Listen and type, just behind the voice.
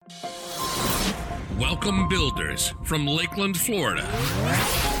Welcome builders from Lakeland, Florida.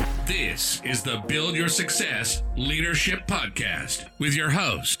 This is the Build Your Success Leadership Podcast with your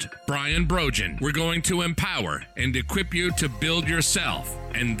host, Brian Brogan. We're going to empower and equip you to build yourself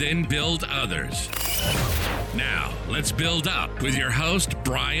and then build others. Now, let's build up with your host,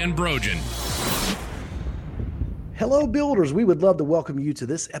 Brian Brogan. Hello, builders. We would love to welcome you to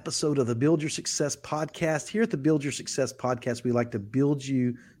this episode of the Build Your Success Podcast. Here at the Build Your Success Podcast, we like to build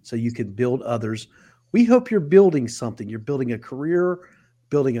you so you can build others. We hope you're building something. You're building a career,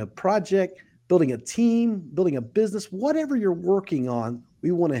 building a project, building a team, building a business, whatever you're working on.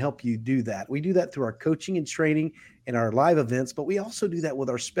 We want to help you do that. We do that through our coaching and training and our live events, but we also do that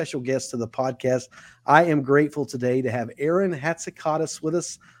with our special guests to the podcast. I am grateful today to have Erin Hatzidakis with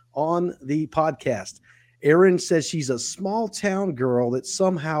us on the podcast. Erin says she's a small town girl that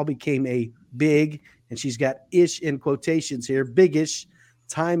somehow became a big, and she's got ish in quotations here, big-ish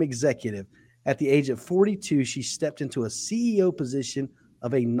time executive. At the age of 42, she stepped into a CEO position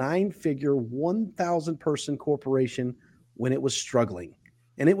of a 9-figure, 1,000-person corporation when it was struggling.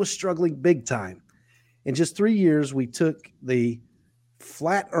 And it was struggling big time. In just 3 years, we took the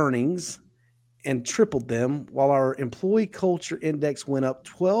flat earnings and tripled them, while our employee culture index went up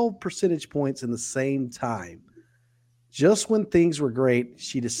 12 percentage points in the same time. Just when things were great,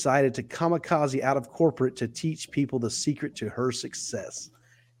 she decided to kamikaze out of corporate to teach people the secret to her success.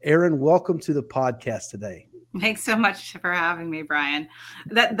 Erin, welcome to the podcast today. Thanks so much for having me, Brian.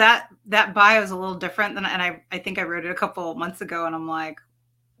 That bio is a little different than, and I think I wrote it a couple months ago, and I'm like,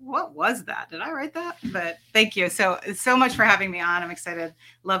 what was that? Did I write that? But thank you so much for having me on. I'm excited.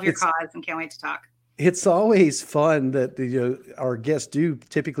 Love your cause and can't wait to talk. It's always fun that our guests do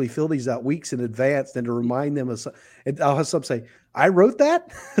typically fill these out weeks in advance, and to remind them of. And I'll have some say, "I wrote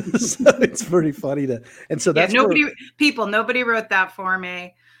that," so it's pretty funny to. And so that's nobody wrote that for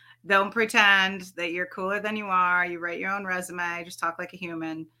me. Don't pretend that you're cooler than you are. You write your own resume. Just talk like a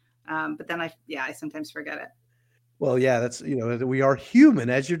human. But then I sometimes forget it. Well, yeah, that's, we are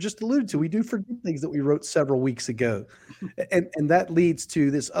human, as you just alluded to. We do forget things that we wrote several weeks ago. And that leads to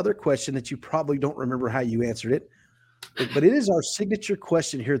this other question that you probably don't remember how you answered it. But it is our signature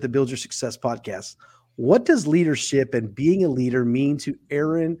question here at the Build Your Success Podcast. What does leadership and being a leader mean to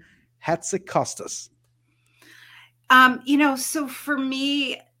Erin Hatzidakis? So for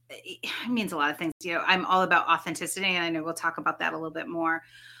me, it means a lot of things. I'm all about authenticity, and I know we'll talk about that a little bit more.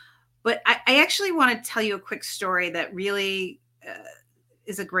 But I actually want to tell you a quick story that really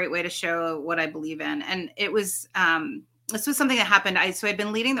is a great way to show what I believe in. And it was, this was something that happened. I'd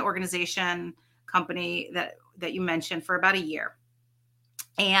been leading the organization company that you mentioned for about a year,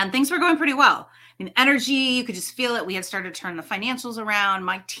 and things were going pretty well. I mean, energy, you could just feel it. We had started to turn the financials around.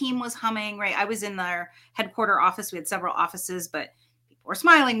 My team was humming, right? I was in their headquarter office. We had several offices, but or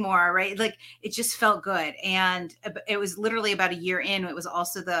smiling more, right? Like it just felt good. And it was literally about a year in. It was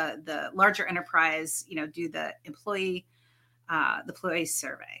also the larger enterprise, do the employee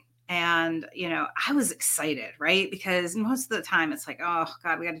survey. And, I was excited, right? Because most of the time it's like, oh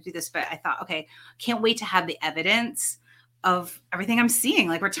God, we got to do this. But I thought, okay, can't wait to have the evidence of everything I'm seeing.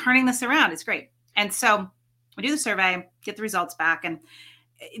 Like we're turning this around. It's great. And so we do the survey, get the results back. And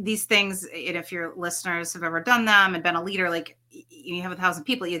these things, if your listeners have ever done them and been a leader, like you have 1,000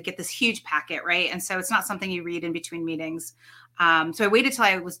 people, you get this huge packet, right? And so it's not something you read in between meetings. So I waited till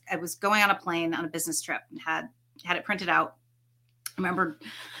I was going on a plane on a business trip and had it printed out. I remember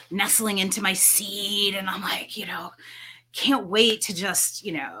nestling into my seat, and I'm like, can't wait to just,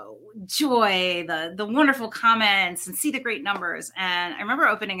 enjoy the wonderful comments and see the great numbers. And I remember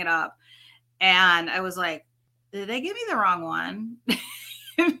opening it up, and I was like, did they give me the wrong one?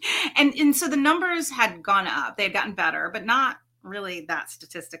 And so the numbers had gone up. They had gotten better, but not really that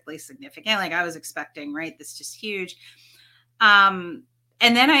statistically significant. Like I was expecting, right? This just huge. And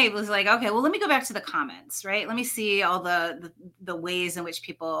then I was like, okay, well, let me go back to the comments, right? Let me see all the ways in which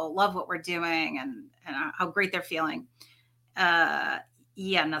people love what we're doing and how great they're feeling. Yeah,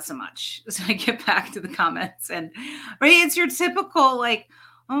 not so much. So I get back to the comments, and right, it's your typical like,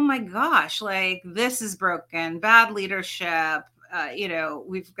 oh my gosh, like this is broken, bad leadership.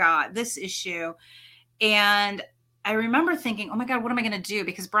 We've got this issue. And I remember thinking, oh my God, what am I going to do?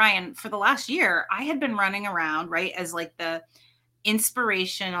 Because Brian, for the last year, I had been running around, right, as like the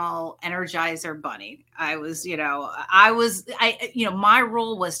inspirational energizer bunny. My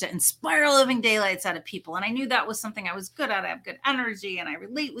role was to inspire living daylights out of people. And I knew that was something I was good at. I have good energy and I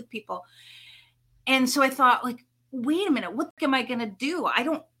relate with people. And so I thought, like, wait a minute, what am I going to do? I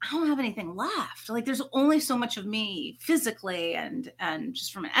don't have anything left. Like there's only so much of me physically and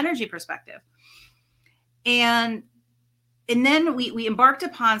just from an energy perspective. And and then we embarked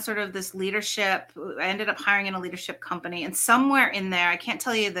upon sort of this leadership. I ended up hiring in a leadership company, and somewhere in there, I can't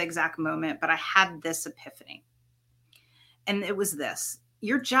tell you the exact moment, but I had this epiphany. And it was this: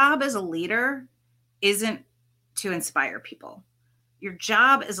 your job as a leader isn't to inspire people. Your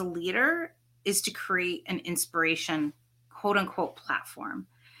job as a leader is to create an inspiration, quote unquote, platform.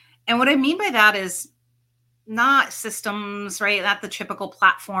 And what I mean by that is not systems, right? Not the typical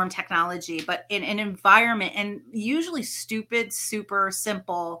platform technology, but in an environment, and usually stupid, super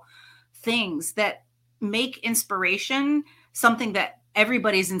simple things that make inspiration something that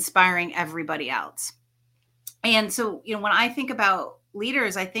everybody's inspiring everybody else. And so, when I think about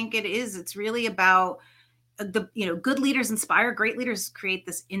leaders, I think it's really about good leaders inspire, great leaders create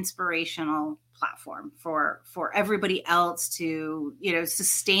this inspirational platform for everybody else to,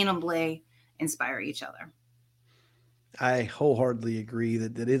 sustainably inspire each other. I wholeheartedly agree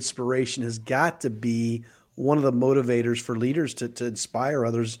that inspiration has got to be one of the motivators for leaders to inspire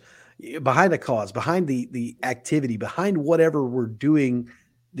others behind a cause, behind the activity, behind whatever we're doing,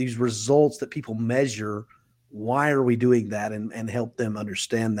 these results that people measure. Why are we doing that, and help them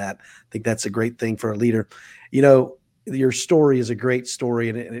understand that? I think that's a great thing for a leader. Your story is a great story,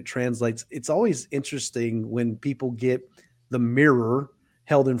 and it translates. It's always interesting when people get the mirror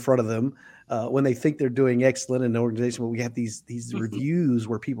held in front of them when they think they're doing excellent in an organization. But we have these reviews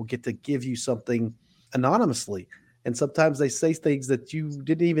where people get to give you something anonymously, and sometimes they say things that you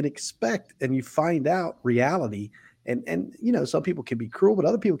didn't even expect, and you find out reality. And some people can be cruel, but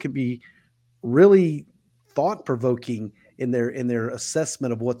other people can be really thought-provoking in their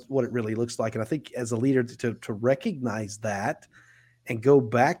assessment of what it really looks like. And I think as a leader to recognize that and go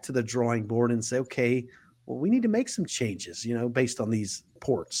back to the drawing board and say, okay, well, we need to make some changes, based on these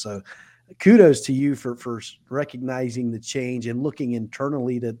reports. So kudos to you for recognizing the change and looking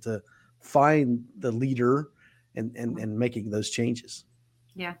internally to find the leader and making those changes.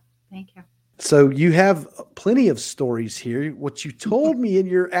 Yeah. Thank you. So you have plenty of stories here. What you told me in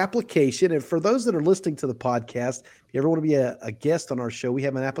your application, and for those that are listening to the podcast, if you ever want to be a guest on our show, we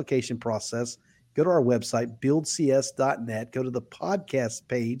have an application process. Go to our website, buildcs.net, go to the podcast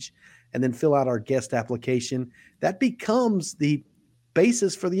page, and then fill out our guest application. That becomes the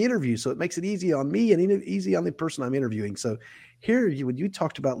basis for the interview. So it makes it easy on me and easy on the person I'm interviewing. So here, when you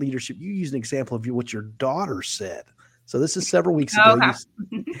talked about leadership, you used an example of what your daughter said. So this is several weeks ago.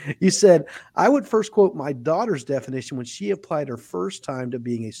 Okay. You said, I would first quote my daughter's definition when she applied her first time to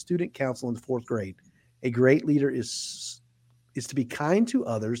being a student council in the 4th grade. A great leader is to be kind to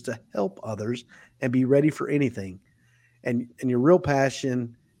others, to help others, and be ready for anything. And your real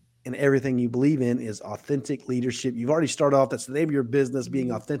passion and everything you believe in is authentic leadership. You've already started off. That's the name of your business,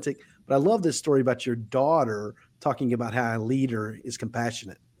 being authentic. But I love this story about your daughter talking about how a leader is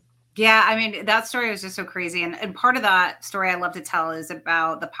compassionate. Yeah, I mean, that story was just so crazy. And part of that story I love to tell is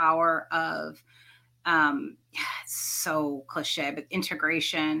about the power of, it's so cliche, but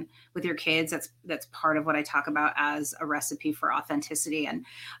integration with your kids. That's part of what I talk about as a recipe for authenticity. And,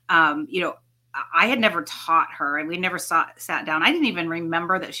 I had never taught her, and we never sat down. I didn't even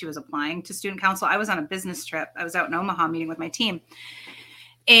remember that she was applying to student council. I was on a business trip. I was out in Omaha meeting with my team.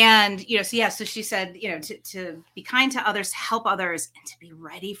 And, so she said, to be kind to others, help others, and to be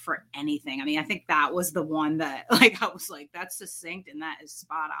ready for anything. I mean, I think that was the one that I was like, that's succinct and that is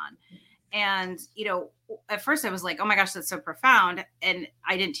spot on. And, at first I was like, oh my gosh, that's so profound. And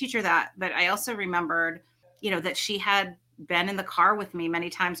I didn't teach her that, but I also remembered, that she had been in the car with me many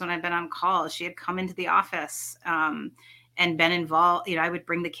times when I've been on calls. She had come into the office, and been involved. I would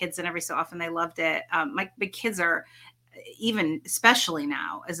bring the kids in every so often. They loved it. My kids are, even especially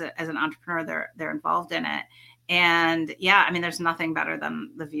now as an entrepreneur, they're involved in it. And yeah, I mean, there's nothing better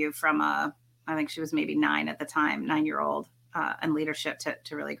than the view from I think she was maybe 9 at the time, 9-year-old, and leadership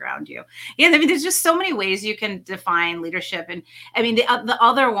to really ground you. Yeah. I mean, there's just so many ways you can define leadership. And I mean, the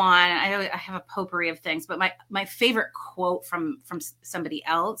other one, I have a potpourri of things, but my favorite quote from somebody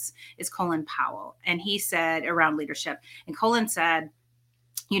else is Colin Powell. And he said around leadership, and Colin said,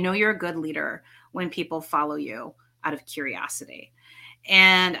 you're a good leader when people follow you out of curiosity.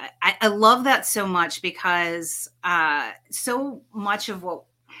 And I love that so much because so much of what,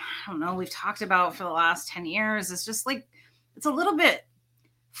 I don't know, we've talked about for the last 10 years is just like, it's a little bit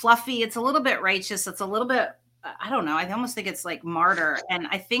fluffy. It's a little bit righteous. It's a little bit, I don't know. I almost think it's like martyr. And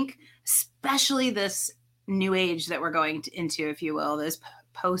I think especially this new age that we're going into, if you will, this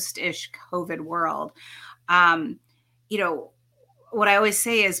post-ish COVID world, what I always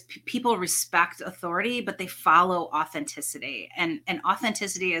say is people respect authority, but they follow authenticity. And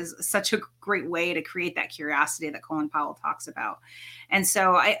authenticity is such a great way to create that curiosity that Colin Powell talks about. And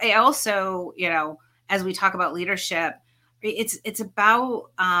so I also, as we talk about leadership, it's about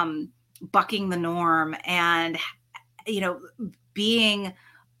bucking the norm and, being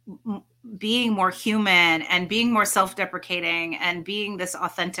more human and being more self-deprecating and being this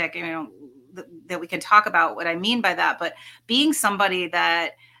authentic, that we can talk about what I mean by that, but being somebody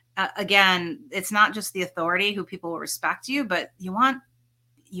that, again, it's not just the authority who people will respect you, but you want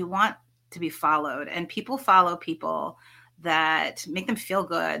to be followed, and people follow people that make them feel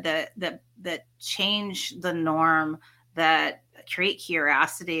good, that change the norm, that create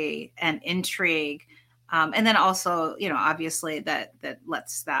curiosity and intrigue. And then also, obviously that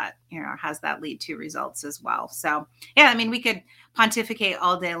lets that, has that lead to results as well. So, yeah, I mean, we could pontificate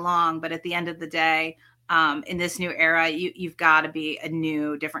all day long, but at the end of the day, in this new era, you've got to be a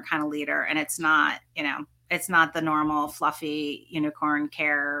new, different kind of leader. And it's not, it's not the normal fluffy unicorn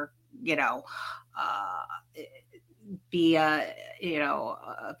care, be a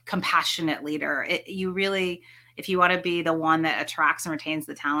compassionate leader. You really, if you want to be the one that attracts and retains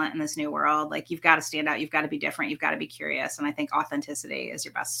the talent in this new world, like, you've got to stand out, you've got to be different, you've got to be curious. And I think authenticity is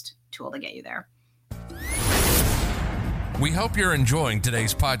your best tool to get you there. We hope you're enjoying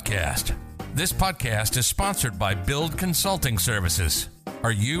today's podcast. This podcast is sponsored by Build Consulting Services.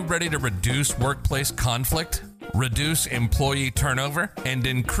 Are you ready to reduce workplace conflict, reduce employee turnover, and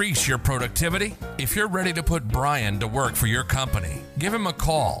increase your productivity? If you're ready to put Brian to work for your company, give him a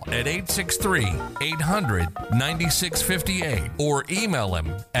call at 863-800-9658 or email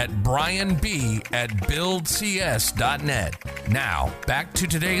him at brianb@buildcs.net. Now, back to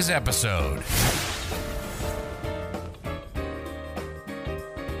today's episode.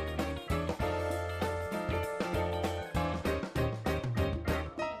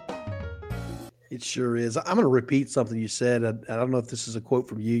 It sure is. I'm going to repeat something you said. I don't know if this is a quote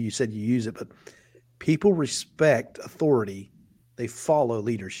from you. You said you use it, but people respect authority. They follow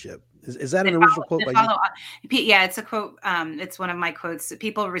leadership. Is that an original quote by you? Yeah, it's a quote. It's one of my quotes.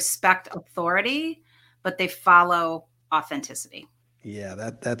 People respect authority, but they follow authenticity.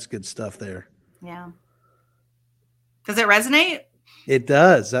 Yeah, that's good stuff there. Yeah. Does it resonate? It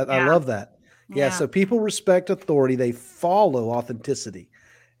does. I love that. Yeah. So people respect authority. They follow authenticity.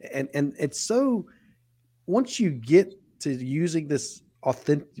 And it's so, once you get to using this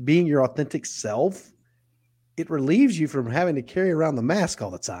being your authentic self, it relieves you from having to carry around the mask all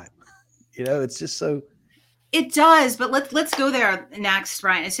the time. It's just so. It does, but let's go there next,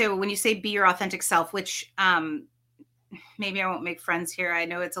 Brian. So when you say be your authentic self, which maybe I won't make friends here. I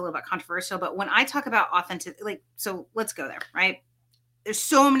know it's a little bit controversial, but when I talk about authentic, so let's go there, right? There's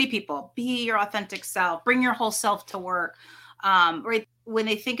so many people, be your authentic self, bring your whole self to work. Right. When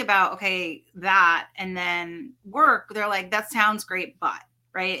they think about, okay, that, and then work, they're like, that sounds great, but,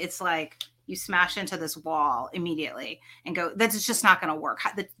 right. It's like you smash into this wall immediately and go, that's just not going to work.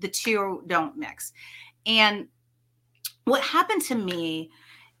 The two don't mix. And what happened to me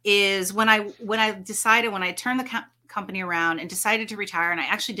is when I turned the company around and decided to retire, and I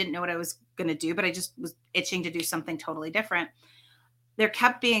actually didn't know what I was going to do, but I just was itching to do something totally different. There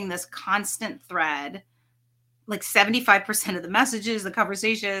kept being this constant thread. Like 75% of the messages, the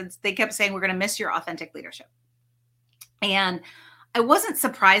conversations, they kept saying, we're going to miss your authentic leadership. And I wasn't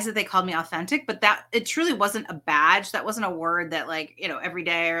surprised that they called me authentic, but that it truly wasn't a badge. That wasn't a word that every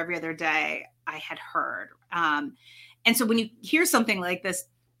day or every other day I had heard. And so when you hear something like this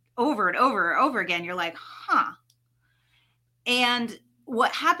over and over and over again, you're like, huh. And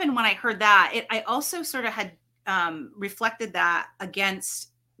what happened when I heard that, I also sort of had reflected that against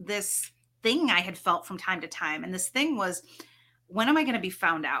this thing I had felt from time to time. And this thing was, when am I going to be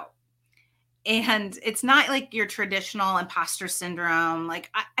found out? And it's not like your traditional imposter syndrome. Like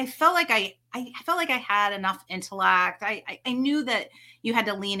I felt like I felt like I had enough intellect. I knew that you had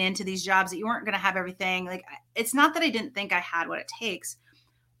to lean into these jobs, that you weren't going to have everything. Like, it's not that I didn't think I had what it takes,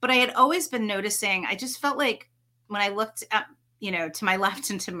 but I had always been noticing, I just felt like when I looked at, to my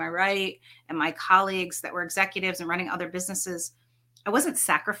left and to my right and my colleagues that were executives and running other businesses, I wasn't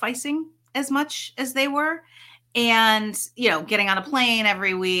sacrificing as much as they were. And, getting on a plane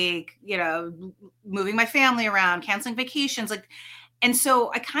every week, moving my family around, canceling vacations, and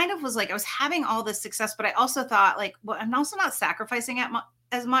so I kind of was like, I was having all this success, but I also thought well, I'm also not sacrificing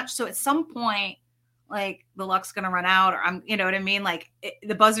as much. So at some point, the luck's going to run out, or I'm, you know what I mean?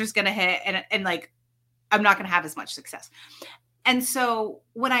 The buzzer's going to hit and I'm not going to have as much success. And so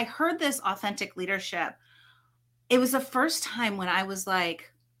when I heard this authentic leadership, it was the first time when I was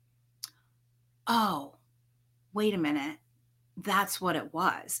like, oh, wait a minute. That's what it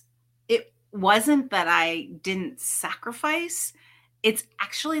was. It wasn't that I didn't sacrifice. It's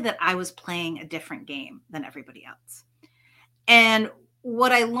actually that I was playing a different game than everybody else. And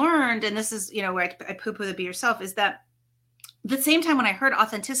what I learned, and this is, where I poo-poo the be yourself, is that at the same time, when I heard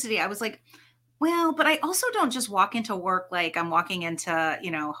authenticity, I was like, well, but I also don't just walk into work like I'm walking into,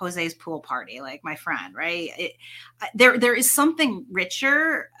 Jose's pool party, like my friend, right? There is something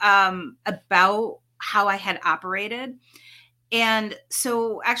richer about how I had operated. And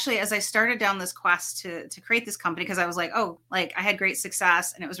so actually, as I started down this quest to create this company, because I was like, oh, like I had great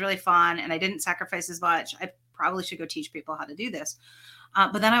success and it was really fun and I didn't sacrifice as much, I probably should go teach people how to do this.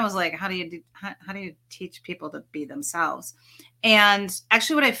 But then I was like, how do you teach people to be themselves? And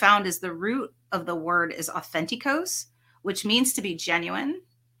actually what I found is the root of the word is authenticos, which means to be genuine,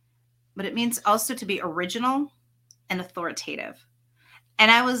 but it means also to be original and authoritative. And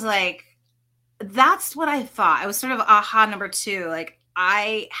I was like, that's what I thought. I was sort of aha number 2. Like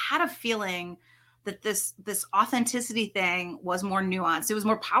I had a feeling that this authenticity thing was more nuanced. It was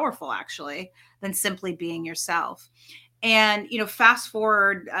more powerful actually than simply being yourself. And, fast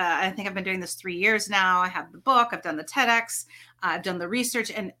forward, I think I've been doing this 3 years now. I have the book, I've done the TEDx, I've done the research.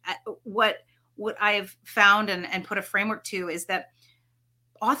 And what I've found and put a framework to is that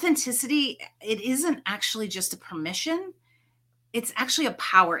authenticity, it isn't actually just a permission. It's actually a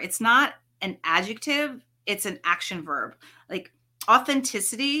power. It's not an adjective, it's an action verb. Like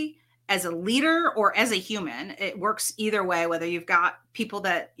authenticity as a leader or as a human, it works either way, whether you've got people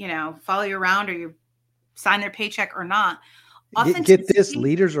that, follow you around or you sign their paycheck or not. Get this,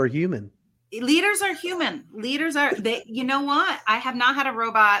 leaders are human. Leaders are human. Leaders are, you know what? I have not had a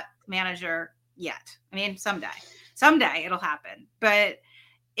robot manager yet. I mean, someday it'll happen.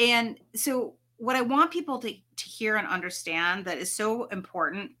 And so what I want people to hear and understand that is so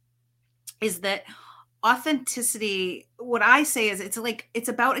important is that authenticity, what I say is it's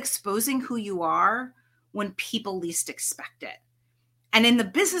about exposing who you are when people least expect it. And in the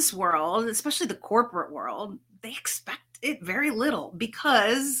business world, especially the corporate world, they expect it very little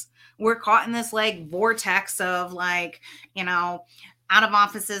because we're caught in this like vortex of like, out of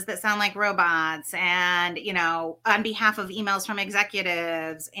offices that sound like robots and, on behalf of emails from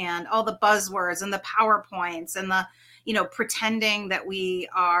executives and all the buzzwords and the PowerPoints and the, pretending that we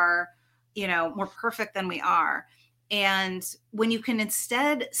are, more perfect than we are. And when you can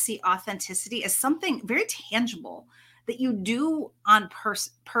instead see authenticity as something very tangible that you do on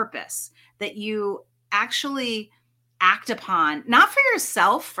purpose, that you actually act upon, not for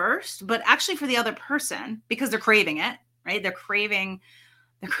yourself first, but actually for the other person because they're craving it, right? They're craving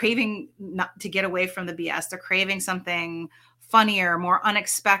not to get away from the BS. They're craving something funnier, more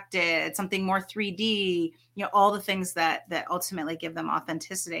unexpected, something more 3D, all the things that ultimately give them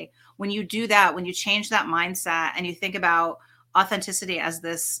authenticity. When you do that, when you change that mindset and you think about authenticity as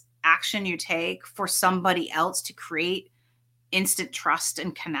this action you take for somebody else to create instant trust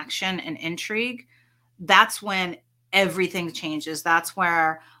and connection and intrigue, that's when everything changes. That's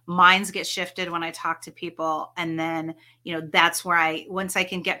where minds get shifted when I talk to people. And then, that's where once I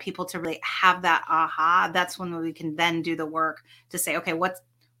can get people to really have that aha, that's when we can then do the work to say, okay,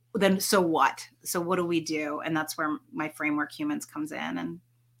 so what? So what do we do? And that's where my framework Humans comes in. And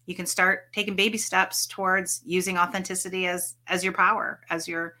you can start taking baby steps towards using authenticity as your power, as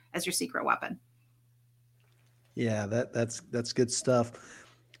your secret weapon. Yeah, that's good stuff.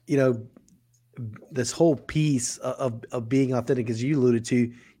 This whole piece of being authentic, as you alluded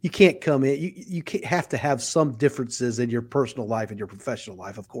to, you can't come in. You have to have some differences in your personal life and your professional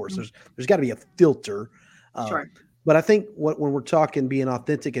life. Of course, Mm-hmm. there's got to be a filter. Sure. But I think when we're talking being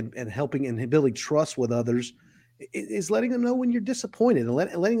authentic and helping and building trust with others, is letting them know when you're disappointed and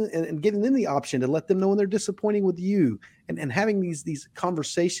letting and giving them the option to let them know when they're disappointing with you, and having these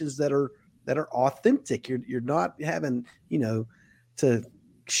conversations that are authentic. You're not having to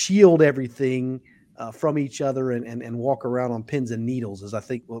shield everything from each other and walk around on pins and needles, is I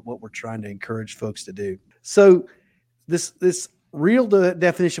think what we're trying to encourage folks to do. So this real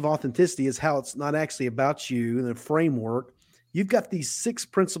definition of authenticity is how it's not actually about you in the framework. You've got these 6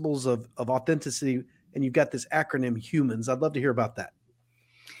 principles of authenticity, and you've got this acronym Humans. I'd love to hear about that.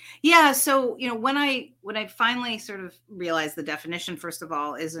 Yeah. So, when I finally sort of realized the definition, first of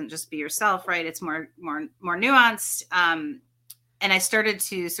all, isn't just be yourself, right? It's more nuanced. And I started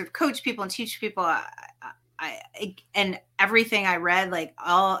to sort of coach people and teach people. And everything I read, like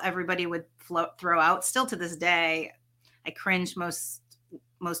everybody would throw out. Still to this day, I cringe most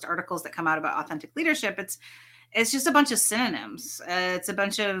articles that come out about authentic leadership. It's just a bunch of synonyms. It's a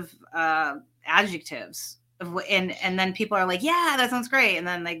bunch of adjectives. And then people are like, yeah, that sounds great. And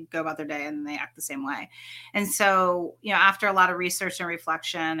then they go about their day and they act the same way. And so, after a lot of research and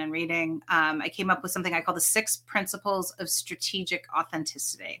reflection and reading, I came up with something I call the 6 principles of strategic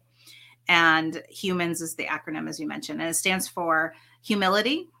authenticity. And Humans is the acronym, as you mentioned. And it stands for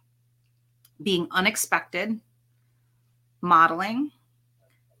humility, being unexpected, modeling,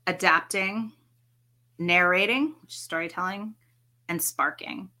 adapting, narrating, which is storytelling, and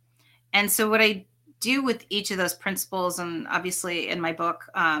sparking. And so what I do with each of those principles, and obviously in my book,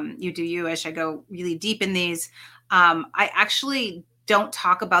 You Do You-ish, I go really deep in these. I actually don't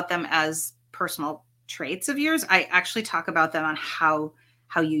talk about them as personal traits of yours. I actually talk about them on how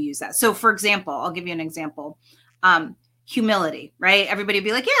you use that. So for example, I'll give you an example. Humility, right? Everybody would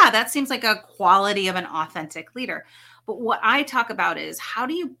be like, yeah, that seems like a quality of an authentic leader. But what I talk about is how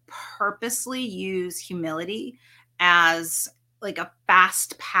do you purposely use humility as like a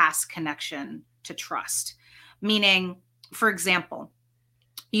fast pass connection to trust? Meaning, for example,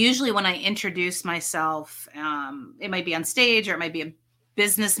 usually when I introduce myself, it might be on stage or it might be a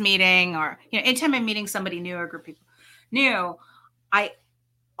business meeting, or anytime I'm meeting somebody new or a group of people new, I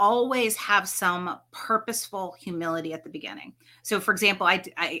always have some purposeful humility at the beginning. So for example,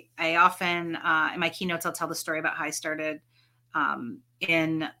 I often in my keynotes, I'll tell the story about how I started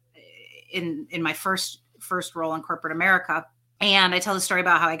in my first role in corporate America. And I tell the story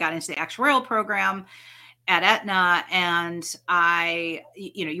about how I got into the actuarial program at Aetna, and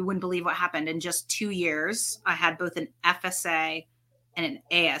you wouldn't believe what happened. In just 2 years, I had both an FSA and an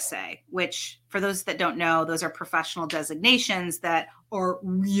ASA, which for those that don't know, those are professional designations that are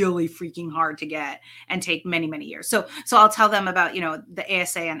really freaking hard to get and take many, many years. So I'll tell them about, the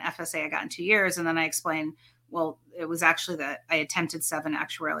ASA and FSA I got in 2 years. And then I explain, well, it was actually that I attempted 7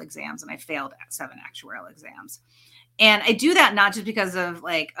 actuarial exams and I failed at 7 actuarial exams. And I do that not just because of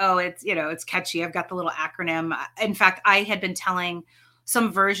like, oh, it's catchy. I've got the little acronym. In fact, I had been telling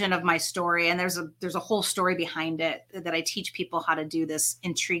some version of my story, and there's a whole story behind it that I teach people how to do this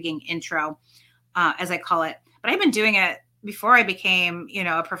intriguing intro, as I call it. But I've been doing it before I became,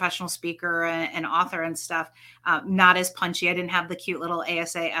 a professional speaker and author and stuff. Not as punchy. I didn't have the cute little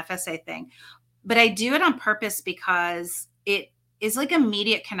ASA, FSA thing, but I do it on purpose because it is like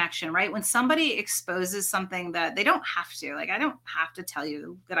immediate connection, right? When somebody exposes something that they don't have to, like I don't have to tell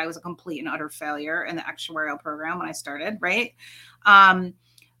you that I was a complete and utter failure in the actuarial program when I started, right?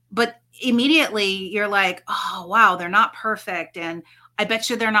 But immediately you're like, oh, wow, they're not perfect. And I bet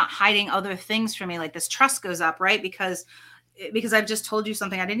you they're not hiding other things from me. Like this trust goes up, right? Because I've just told you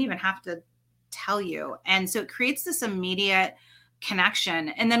something I didn't even have to tell you. And so it creates this immediate connection.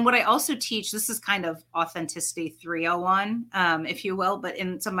 And then what I also teach, this is kind of authenticity 301, if you will, but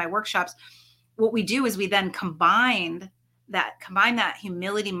in some of my workshops, what we do is we then combine that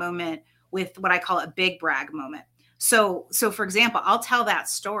humility moment with what I call a big brag moment. So for example, I'll tell that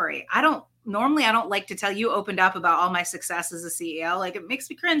story. I don't like to tell you opened up about all my success as a CEO. Like it makes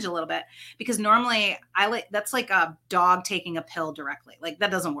me cringe a little bit because normally that's like a dog taking a pill directly. Like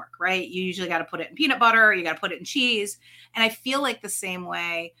that doesn't work, right? You usually got to put it in peanut butter, you got to put it in cheese. And I feel like the same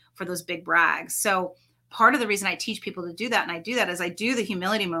way for those big brags. So part of the reason I teach people to do that, and I do that, is I do the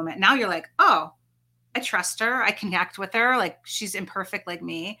humility moment. Now you're like, oh, I trust her. I connect with her. Like she's imperfect like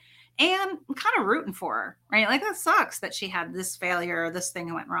me. And I'm kind of rooting for her, right? Like that sucks that she had this failure or this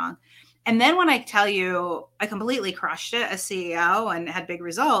thing went wrong. And then when I tell you I completely crushed it as CEO and had big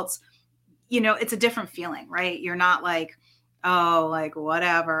results, it's a different feeling, right? You're not like, oh, like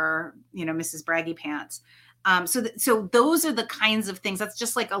whatever, Mrs. Braggy Pants. So those are the kinds of things. That's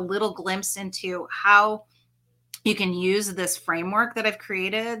just like a little glimpse into how you can use this framework that I've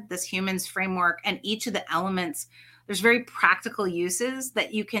created, this humans framework, and each of the elements. There's very practical uses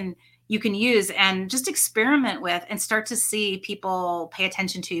that you can use and just experiment with and start to see people pay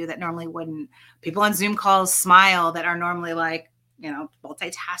attention to you that normally wouldn't. People on Zoom calls smile that are normally like,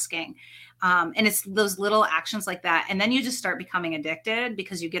 multitasking. And it's those little actions like that. And then you just start becoming addicted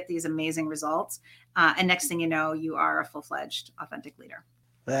because you get these amazing results. And next thing you know, you are a full-fledged authentic leader.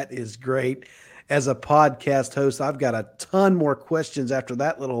 That is great. As a podcast host, I've got a ton more questions after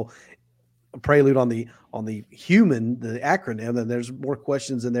that little prelude on the human, the acronym, and there's more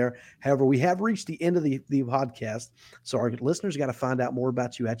questions in there. However, we have reached the end of the podcast. So our listeners got to find out more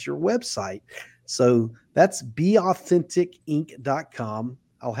about you at your website. So that's beauthenticinc.com.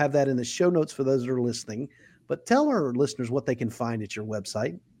 I'll have that in the show notes for those that are listening, but tell our listeners what they can find at your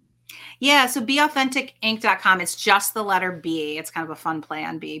website. Yeah. So beauthenticinc.com. It's just the letter B. It's kind of a fun play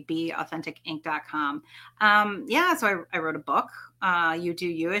on B, beauthenticinc.com. So I wrote a book, You Do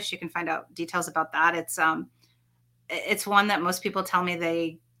You-ish. You can find out details about that. It's one that most people tell me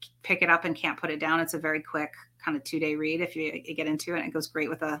they pick it up and can't put it down. It's a very quick kind of 2-day read if you get into it. It goes great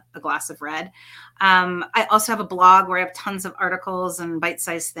with a glass of red. I also have a blog where I have tons of articles and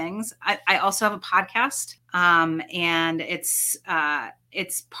bite-sized things. I also have a podcast, and it's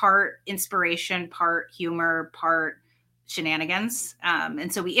part inspiration, part humor, part shenanigans.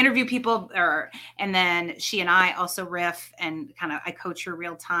 And so we interview people and then she and I also riff and I coach her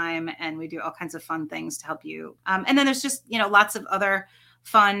real time, and we do all kinds of fun things to help you. And then there's just, lots of other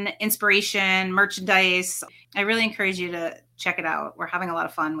fun inspiration, merchandise. I really encourage you to check it out. We're having a lot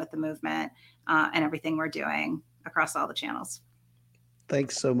of fun with the movement and everything we're doing across all the channels.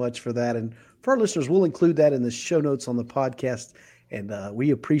 Thanks so much for that. And for our listeners, we'll include that in the show notes on the podcast. And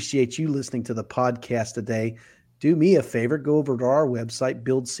we appreciate you listening to the podcast today. Do me a favor, go over to our website,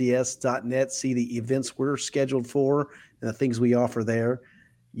 buildcs.net, see the events we're scheduled for and the things we offer there.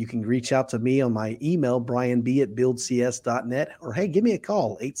 You can reach out to me on my email, brianb@buildcs.net, or hey, give me a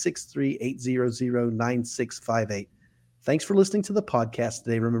call, 863-800-9658. Thanks for listening to the podcast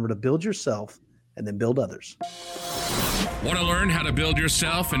today. Remember to build yourself and then build others. Want to learn how to build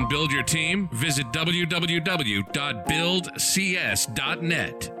yourself and build your team? Visit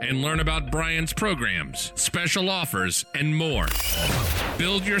www.buildcs.net and learn about Brian's programs, special offers, and more.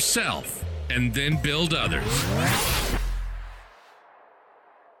 Build yourself and then build others.